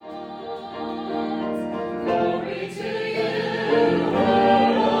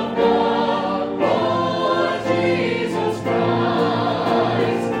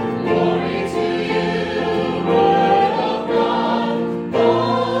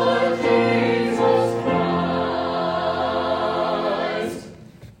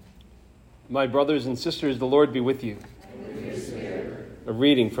My brothers and sisters, the Lord be with you. And with your spirit. A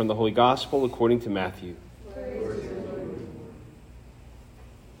reading from the Holy Gospel according to Matthew.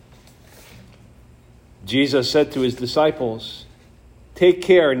 Jesus said to his disciples, "Take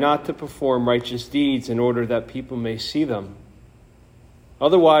care not to perform righteous deeds in order that people may see them.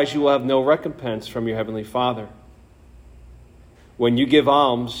 Otherwise you will have no recompense from your heavenly Father. When you give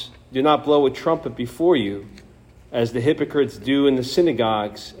alms, do not blow a trumpet before you, as the hypocrites do in the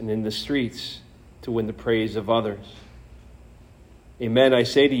synagogues and in the streets, to win the praise of others. Amen, I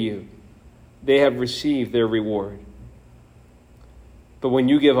say to you, they have received their reward. But when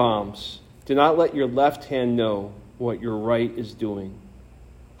you give alms, do not let your left hand know what your right is doing,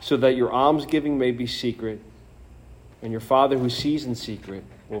 so that your almsgiving may be secret, and your Father who sees in secret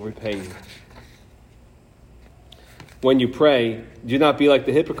will repay you. When you pray, do not be like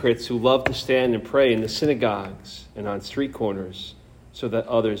the hypocrites who love to stand and pray in the synagogues and on street corners, so that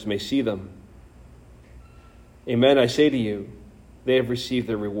others may see them. Amen, I say to you, they have received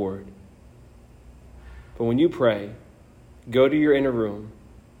their reward. But when you pray, go to your inner room,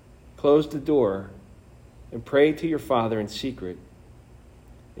 close the door, and pray to your Father in secret,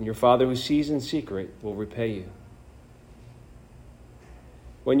 and your Father who sees in secret will repay you.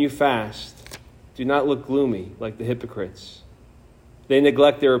 When you fast, do not look gloomy like the hypocrites. They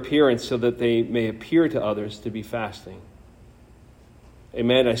neglect their appearance so that they may appear to others to be fasting.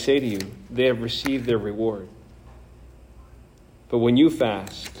 Amen, I say to you, they have received their reward. But when you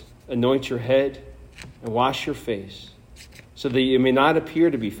fast, anoint your head and wash your face, so that you may not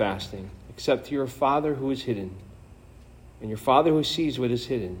appear to be fasting, except to your Father who is hidden. And your Father who sees what is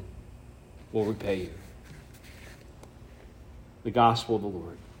hidden will repay you." The Gospel of the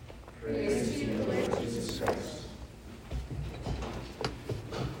Lord. Praise to you, Lord Jesus Christ.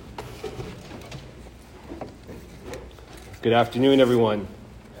 Good afternoon, everyone.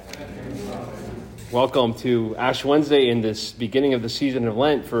 Welcome to Ash Wednesday in this beginning of the season of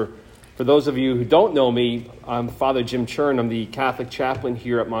Lent. For those of you who don't know me, I'm Father Jim Churn. I'm the Catholic chaplain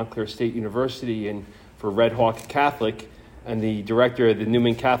here at Montclair State University and for Red Hawk Catholic, and the director of the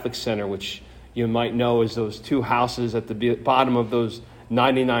Newman Catholic Center, which you might know is those two houses at the bottom of those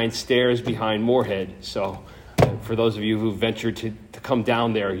 99 stairs behind Moorhead. So for those of you who ventured to come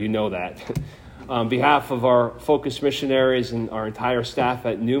down there, you know that. On behalf of our Focus missionaries and our entire staff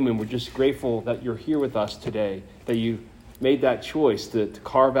at Newman, we're just grateful that you're here with us today, that you made that choice to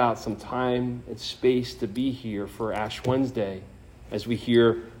carve out some time and space to be here for Ash Wednesday as we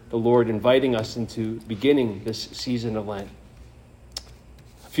hear the Lord inviting us into beginning this season of Lent.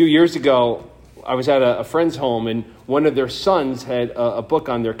 A few years ago, I was at a friend's home, and one of their sons had a book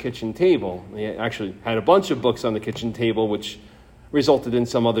on their kitchen table. They actually had a bunch of books on the kitchen table, which resulted in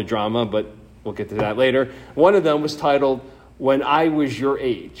some other drama, but we'll get to that later. One of them was titled, "When I Was Your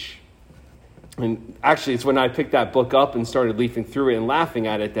Age." And actually, it's when I picked that book up and started leafing through it and laughing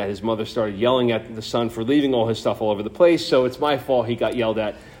at it that his mother started yelling at the son for leaving all his stuff all over the place. So it's my fault he got yelled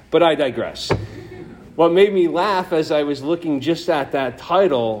at, but I digress. What made me laugh as I was looking just at that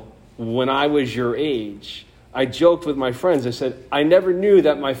title, "When I Was Your Age," I joked with my friends. I said, I never knew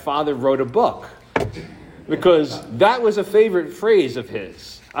that my father wrote a book, because that was a favorite phrase of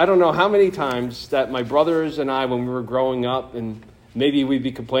his. I don't know how many times that my brothers and I, when we were growing up, and maybe we'd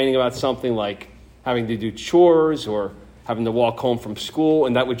be complaining about something like having to do chores or having to walk home from school,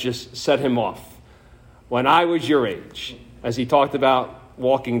 and that would just set him off. "When I was your age," as he talked about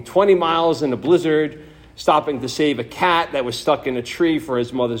walking 20 miles in a blizzard, stopping to save a cat that was stuck in a tree for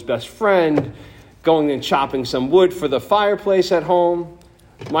his mother's best friend, going and chopping some wood for the fireplace at home.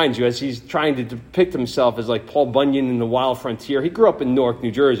 Mind you, as he's trying to depict himself as like Paul Bunyan in the Wild Frontier, he grew up in Newark,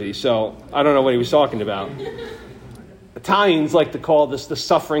 New Jersey, so I don't know what he was talking about. Italians like to call this the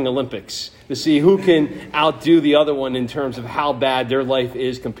suffering Olympics, to see who can outdo the other one in terms of how bad their life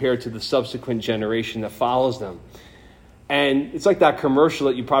is compared to the subsequent generation that follows them. And it's like that commercial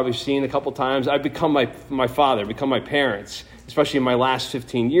that you've probably seen a couple times. I've become my father, become my parents, especially in my last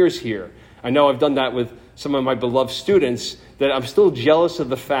 15 years here. I know I've done that with some of my beloved students, that I'm still jealous of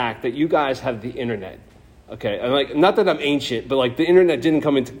the fact that you guys have the internet. Okay, and like, not that I'm ancient, but like the internet didn't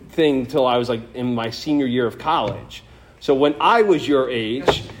come into thing until I was like in my senior year of college. So when I was your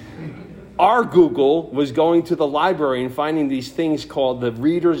age, our Google was going to the library and finding these things called the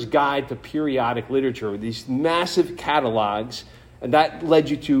Reader's Guide to Periodic Literature, these massive catalogs, and that led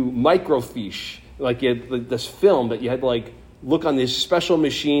you to microfiche, like you had this film that you had to like look on these special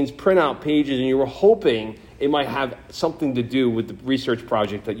machines, print out pages, and you were hoping it might have something to do with the research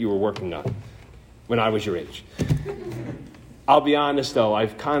project that you were working on when I was your age. I'll be honest, though,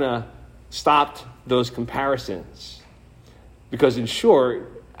 I've kind of stopped those comparisons because, in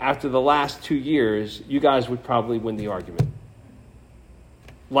short, after the last 2 years, you guys would probably win the argument.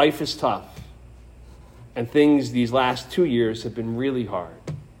 Life is tough. And things these last 2 years have been really hard.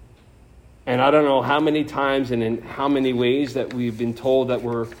 And I don't know how many times and in how many ways that we've been told that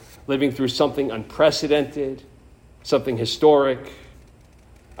we're living through something unprecedented, something historic.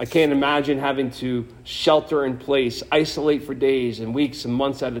 I can't imagine having to shelter in place, isolate for days and weeks and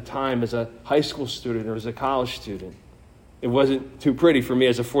months at a time as a high school student or as a college student. It wasn't too pretty for me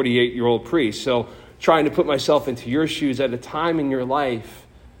as a 48-year-old priest. So trying to put myself into your shoes at a time in your life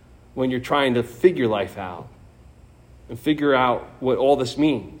when you're trying to figure life out and figure out what all this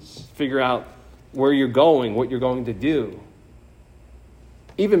means, figure out where you're going, what you're going to do.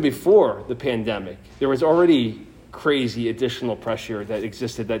 Even before the pandemic, there was already crazy additional pressure that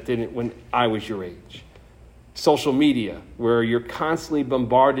existed that didn't when I was your age. Social media, where you're constantly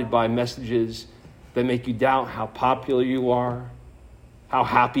bombarded by messages that make you doubt how popular you are, how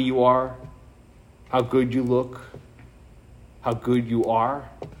happy you are, how good you look, how good you are.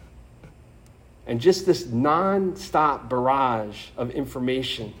 And just this non-stop barrage of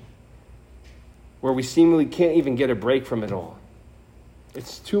information where we seemingly can't even get a break from it all.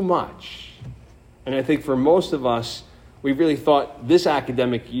 It's too much. And I think for most of us, we really thought this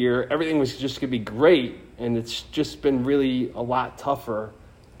academic year, everything was just going to be great. And it's just been really a lot tougher,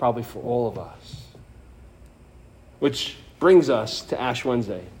 probably for all of us. Which brings us to Ash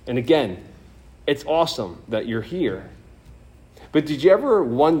Wednesday. And again, it's awesome that you're here. But did you ever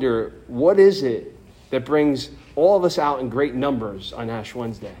wonder, what is it that brings all of us out in great numbers on Ash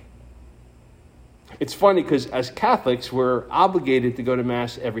Wednesday? It's funny because as Catholics, we're obligated to go to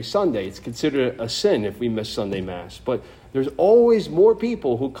Mass every Sunday. It's considered a sin if we miss Sunday Mass. But there's always more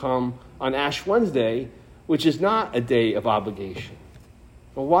people who come on Ash Wednesday, which is not a day of obligation.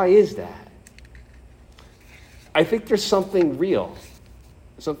 Well, why is that? I think there's something real,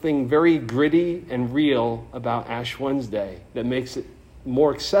 something very gritty and real about Ash Wednesday that makes it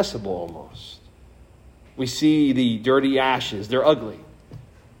more accessible almost. We see the dirty ashes. They're ugly.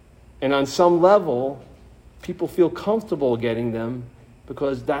 And on some level, people feel comfortable getting them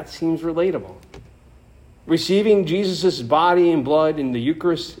because that seems relatable. Receiving Jesus' body and blood in the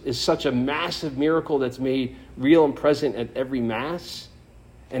Eucharist is such a massive miracle that's made real and present at every Mass.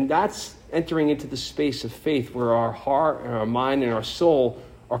 And that's entering into the space of faith where our heart and our mind and our soul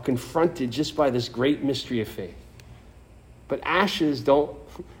are confronted just by this great mystery of faith. But ashes don't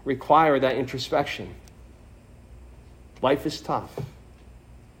require that introspection. Life is tough.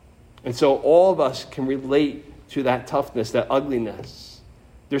 And so all of us can relate to that toughness, that ugliness.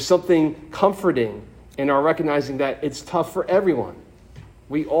 There's something comforting in our recognizing that it's tough for everyone.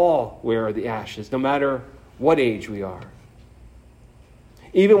 We all wear the ashes, no matter what age we are.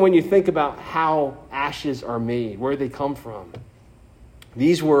 Even when you think about how ashes are made, where they come from.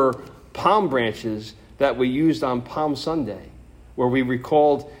 These were palm branches that we used on Palm Sunday, where we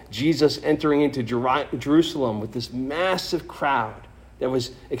recalled Jesus entering into Jerusalem with this massive crowd that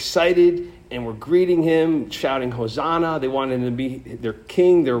was excited and were greeting him, shouting Hosanna. They wanted him to be their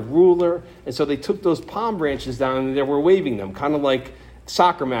king, their ruler. And so they took those palm branches down and they were waving them, kind of like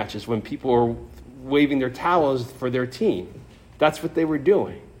soccer matches when people are waving their towels for their team. That's what they were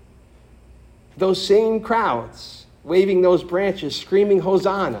doing. Those same crowds waving those branches, screaming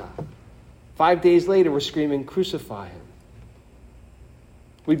Hosanna. 5 days later, we're screaming, crucify him.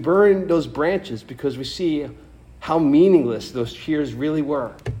 We burn those branches because we see how meaningless those cheers really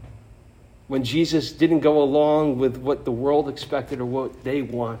were when Jesus didn't go along with what the world expected or what they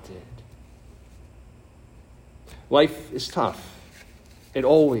wanted. Life is tough. It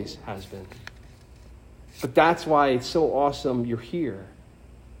always has been. But that's why it's so awesome you're here.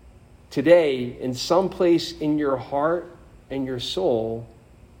 Today, in some place in your heart and your soul,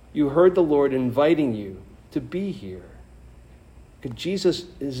 you heard the Lord inviting you to be here. Because Jesus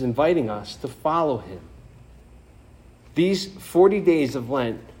is inviting us to follow him. These 40 days of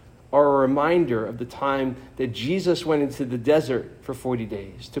Lent are a reminder of the time that Jesus went into the desert for 40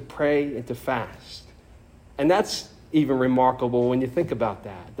 days to pray and to fast. And that's even remarkable when you think about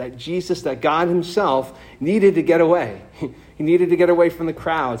that Jesus, that God himself needed to get away. He needed to get away from the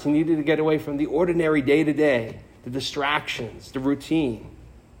crowds. He needed to get away from the ordinary day-to-day, the distractions, the routine.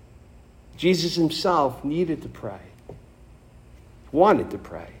 Jesus himself needed to pray. Wanted to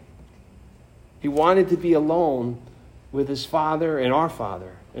pray. He wanted to be alone with his Father and our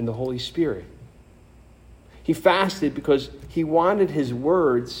Father and the Holy Spirit. He fasted because he wanted his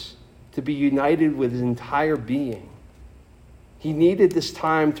words to be united with his entire being. He needed this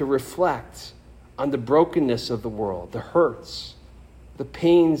time to reflect on the brokenness of the world, the hurts, the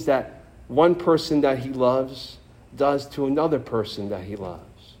pains that one person that he loves does to another person that he loves.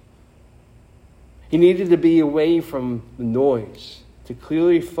 He needed to be away from the noise, to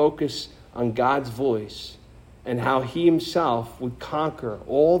clearly focus on God's voice and how he himself would conquer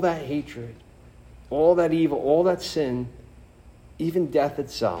all that hatred, all that evil, all that sin, even death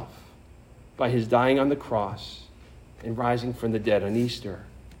itself, by his dying on the cross and rising from the dead on Easter.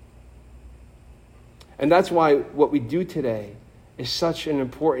 And that's why what we do today is such an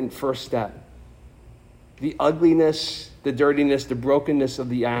important first step. The ugliness, the dirtiness, the brokenness of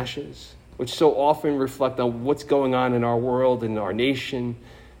the ashes, which so often reflect on what's going on in our world, in our nation,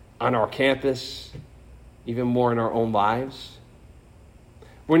 on our campus, even more in our own lives.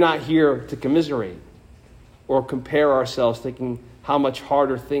 We're not here to commiserate or compare ourselves thinking how much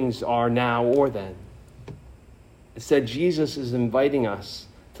harder things are now or then. Instead, Jesus is inviting us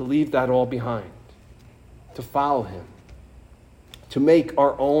to leave that all behind, to follow him, to make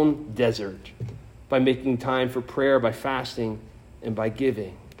our own desert by making time for prayer, by fasting, and by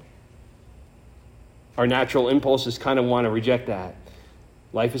giving. Our natural impulses kind of want to reject that.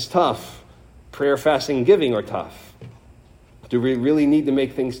 Life is tough. Prayer, fasting, and giving are tough. Do we really need to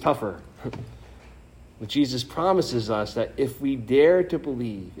make things tougher? But Jesus promises us that if we dare to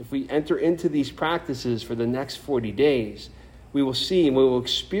believe, if we enter into these practices for the next 40 days, we will see and we will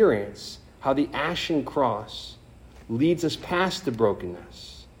experience how the ashen cross leads us past the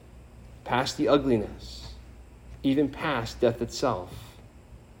brokenness, past the ugliness, even past death itself,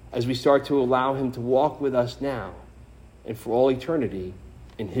 as we start to allow him to walk with us now and for all eternity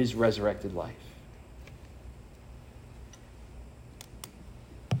in his resurrected life.